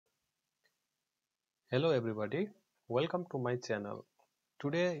Hello everybody, welcome to my channel.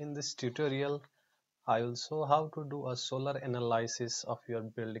 Today in this tutorial I will show how to do a solar analysis of your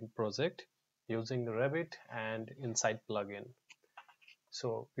building project using Revit and Insight plugin.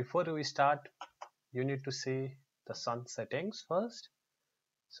 So before we start, you need to see the sun settings first.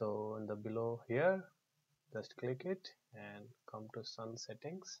 So in the below here, just click it and come to sun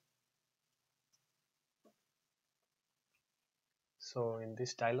settings. So in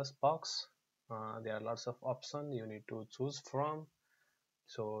this stylus box, there are lots of options you need to choose from.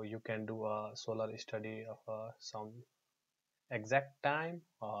 So you can do a solar study of some exact time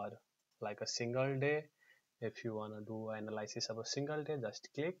or like a single day. If you want to do analysis of a single day, just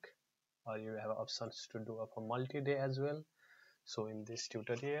click, or you have options to do of a multi-day as well. So in this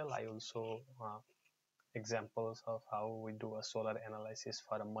tutorial I also examples of how we do a solar analysis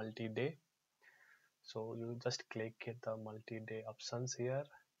for a multi-day. So you just click the multi-day options here,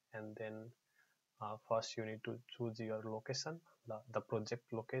 and then first you need to choose your location, the project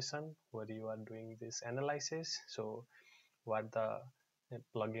location where you are doing this analysis. So what the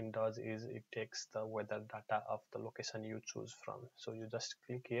plugin does is it takes the weather data of the location you choose from. So you just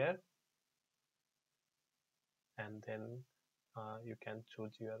click here, and then you can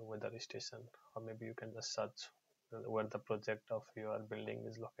choose your weather station, or maybe you can just search where the project of your building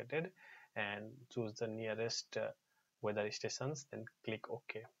is located and choose the nearest weather stations, then click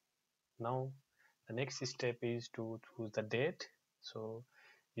OK. Now the next step is to choose the date. So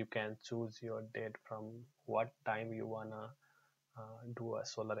you can choose your date from what time you wanna do a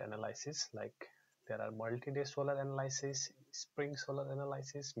solar analysis. Like there are multi-day solar analysis, spring solar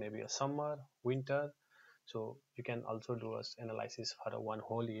analysis, maybe a summer, winter. So you can also do a analysis for a one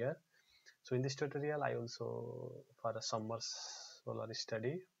whole year. So in this tutorial I also for a summer solar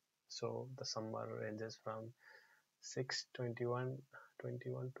study. So the summer ranges from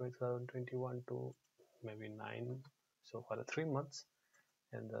 2021 to maybe 9, so for the 3 months.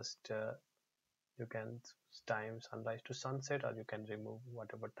 And just you can time sunrise to sunset, or you can remove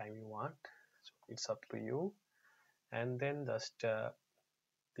whatever time you want, so it's up to you. And then just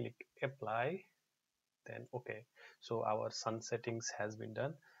click apply, then okay. So our sun settings has been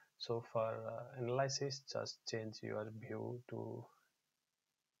done. So for analysis, just change your view to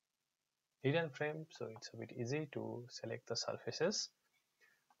hidden frame, so it's a bit easy to select the surfaces.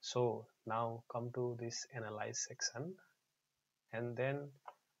 So now come to this analyze section, and then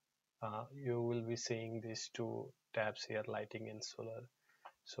you will be seeing these two tabs here, lighting and solar.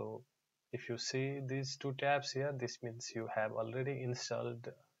 So if you see these two tabs here, this means you have already installed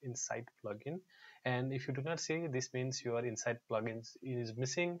Insight plugin, and if you do not see, this means your Insight plugin is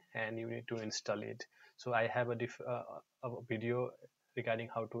missing and you need to install it. So I have a video regarding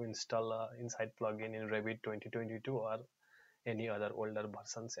how to install Insight plugin in Revit 2022 or any other older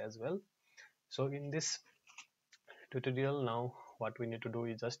versions as well. So in this tutorial now what we need to do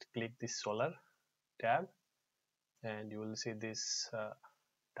is just click this solar tab, and you will see this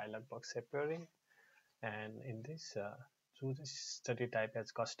dialog box appearing, and in this choose study type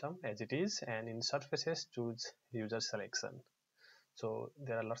as custom as it is, and in surfaces choose user selection. So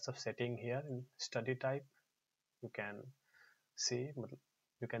there are lots of setting here in study type. You can see,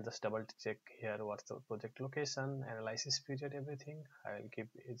 you can just double check here what's the project location, analysis period, everything. I will keep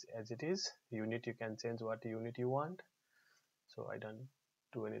it as it is. Unit, you can change what unit you want, so I don't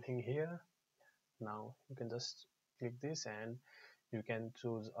do anything here. Now you can just click this, and you can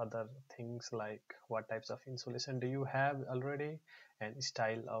choose other things like what types of insulation do you have already, and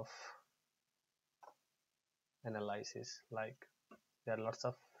style of analysis. Like there are lots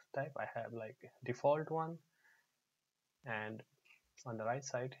of type. I have like default one, and on the right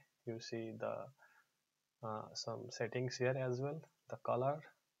side you see the some settings here as well. The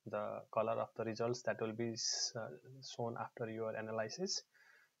color of the results that will be shown after your analysis.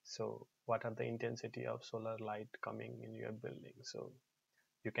 So what are the intensity of solar light coming in your building, so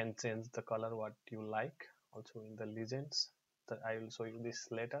you can change the color what you like. Also in the legends, that I will show you this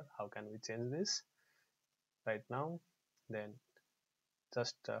later, how can we change this right now. Then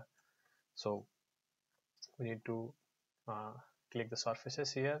just so we need to click the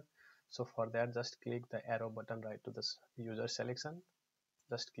surfaces here. So for that, just click the arrow button right to this user selection,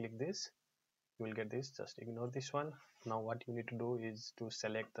 just click this, you will get this. Just ignore this one. Now what you need to do is to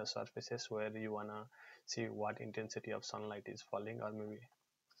select the surfaces where you wanna see what intensity of sunlight is falling, or maybe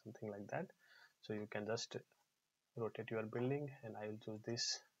something like that. So you can just rotate your building, and I will choose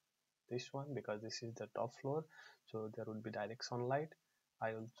this one because this is the top floor, so there would be direct sunlight.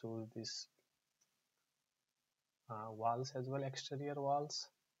 I will choose this walls as well, exterior walls.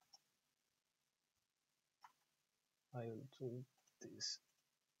 I will choose this,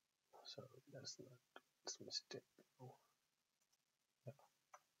 so that's not it's mistake. Oh, yeah.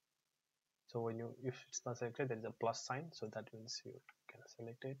 So when you, if it's not selected, there is a plus sign, so that means you can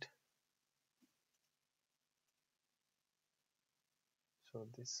select it. So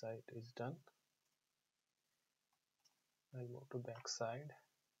this side is done. I'll move to back side,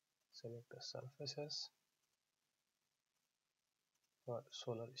 select the surfaces for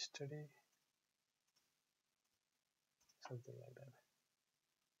solar study, something like that.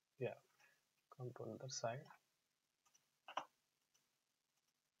 Yeah, come to another side.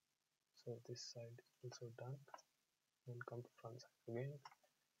 So this side is also done. Then come to front side again.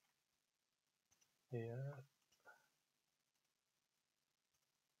 Here,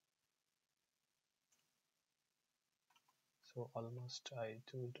 so almost I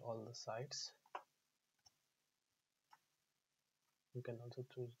choose all the sides. You can also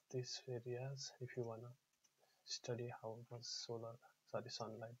choose these areas if you wanna study how much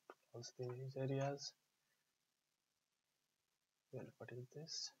sunlight falls in these areas. Then what is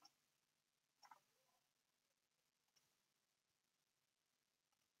this?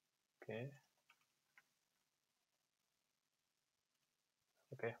 Okay.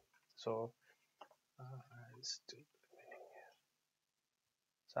 Okay. So still remaining here.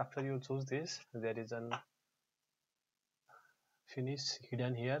 So after you choose this, there is an finish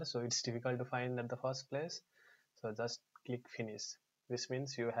hidden here, so it's difficult to find at the first place. So just click finish. This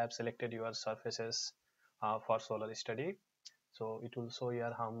means you have selected your surfaces for solar study. So it will show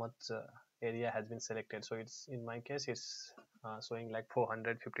here how much area has been selected. So it's, in my case, it's showing like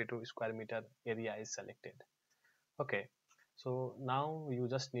 452 square meter area is selected. Okay, so now you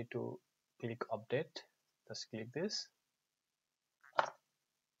just need to click update. Just click this.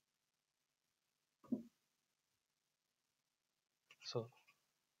 So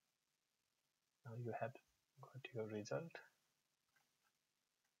now you have got your result,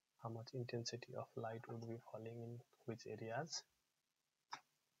 how much intensity of light would be falling in which areas.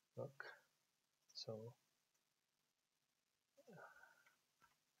 Look, so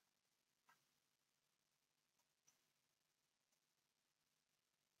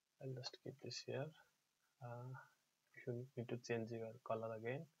I'll just keep this here. If you need to change your color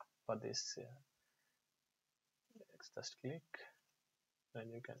again for this, just click, then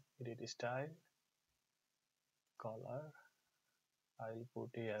you can edit style, color. I'll put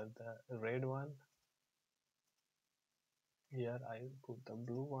here the red one. Here I'll put the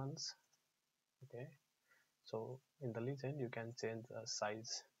blue ones. Okay, so in the legend you can change the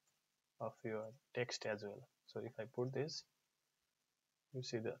size of your text as well. So if I put this, you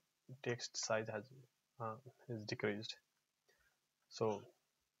see the text size has is decreased. So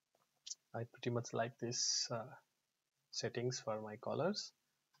I pretty much like this settings for my colors.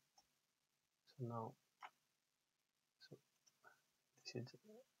 So now, so this is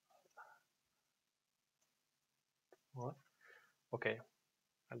more. Okay,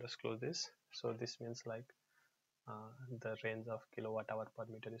 I'll just close this. So this means like the range of kilowatt hour per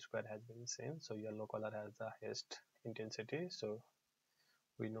meter square has been same. So yellow color has the highest intensity, so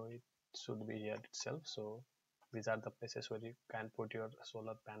we know it should be here itself. So these are the places where you can put your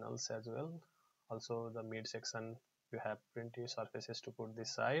solar panels as well. Also the mid section, you have plenty surfaces to put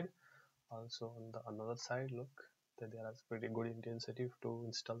this side. Also on the another side, look, that there is pretty good intensity to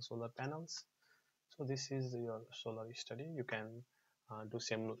install solar panels. So this is your solar study. You can do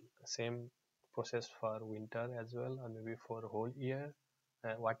same process for winter as well, or maybe for whole year,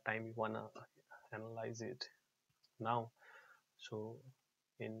 what time you wanna analyze it now. So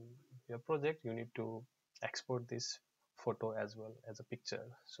in your project you need to export this photo as well as a picture.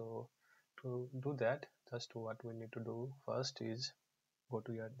 So to do that, just what we need to do first is go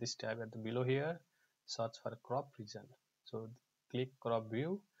to your this tab at the below here, search for crop region. So click crop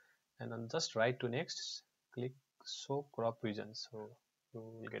view, and then just right to next, click show crop region. So you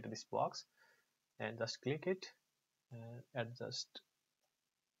will get this box and just click it and adjust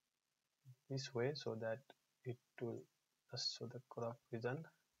this way so that it will just show the crop region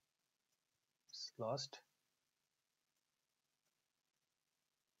is lost.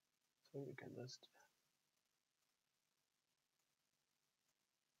 So you can just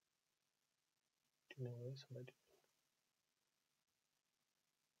in a way so that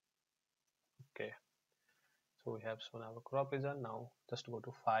okay. So we have shown our crop region. Now just go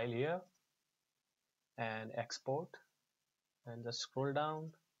to file here and export, and just scroll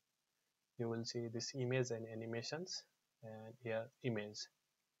down. You will see this image and animations, and here image.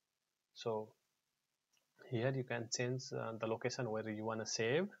 So here you can change the location where you want to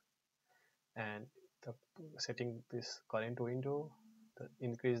save, and the setting this current window,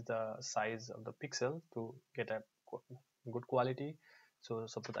 increase the size of the pixel to get a good quality. So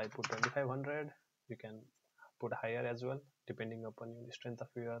suppose I put 2500, you can put higher as well depending upon the strength of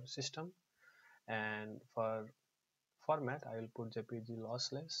your system. And for format I will put JPG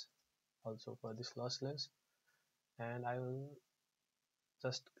lossless also for this lossless, and I will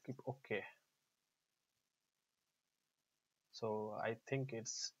just keep OK. So I think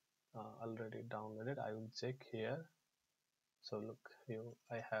it's already downloaded. I will check here. So look here,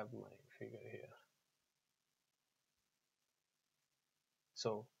 I have my figure here.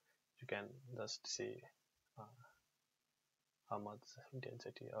 So you can just see how much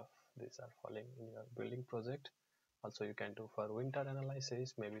intensity of these are falling in your building project. Also you can do for winter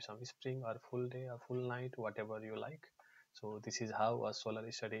analysis, maybe some spring or full day or full night, whatever you like. So this is how a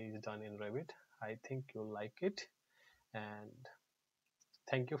solar study is done in Revit. I think you'll like it, and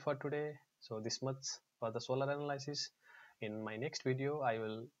thank you for today. So this much for the solar analysis. In my next video I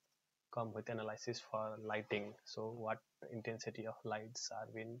will come with analysis for lighting, so what intensity of lights are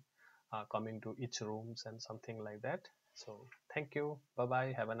been coming to each rooms and something like that. So thank you, bye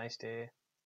bye, have a nice day.